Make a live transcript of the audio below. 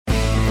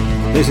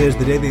This is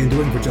the Daily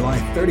Undoing for July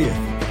 30th,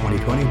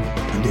 2020.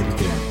 I'm David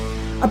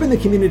Cann. Up in the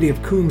community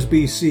of Coombs,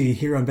 BC,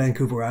 here on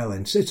Vancouver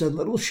Island, sits a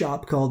little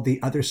shop called the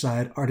Other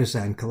Side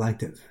Artisan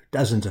Collective.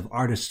 Dozens of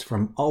artists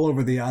from all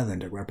over the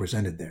island are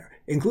represented there,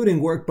 including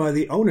work by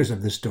the owners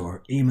of the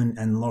store, Eamon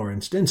and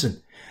Lauren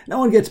Stinson. No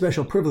one gets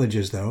special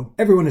privileges, though.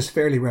 Everyone is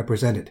fairly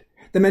represented.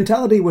 The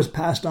mentality was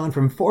passed on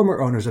from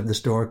former owners of the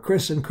store,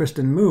 Chris and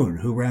Kristen Moon,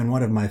 who ran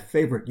one of my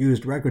favorite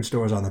used record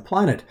stores on the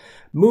planet,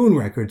 Moon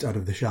Records, out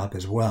of the shop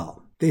as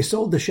well. They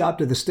sold the shop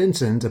to the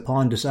Stinsons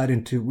upon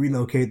deciding to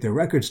relocate their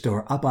record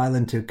store up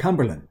island to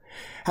Cumberland.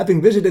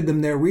 Having visited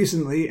them there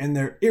recently in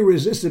their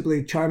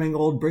irresistibly charming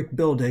old brick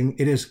building,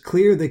 it is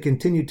clear they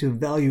continue to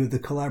value the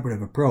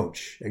collaborative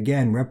approach,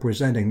 again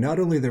representing not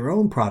only their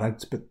own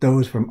products, but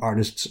those from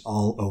artists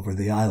all over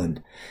the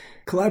island.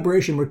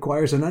 Collaboration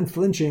requires an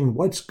unflinching,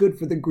 what's good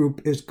for the group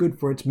is good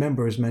for its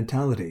members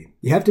mentality.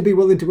 You have to be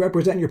willing to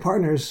represent your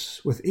partners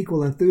with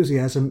equal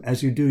enthusiasm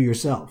as you do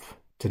yourself.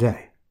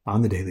 Today,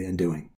 on The Daily Undoing.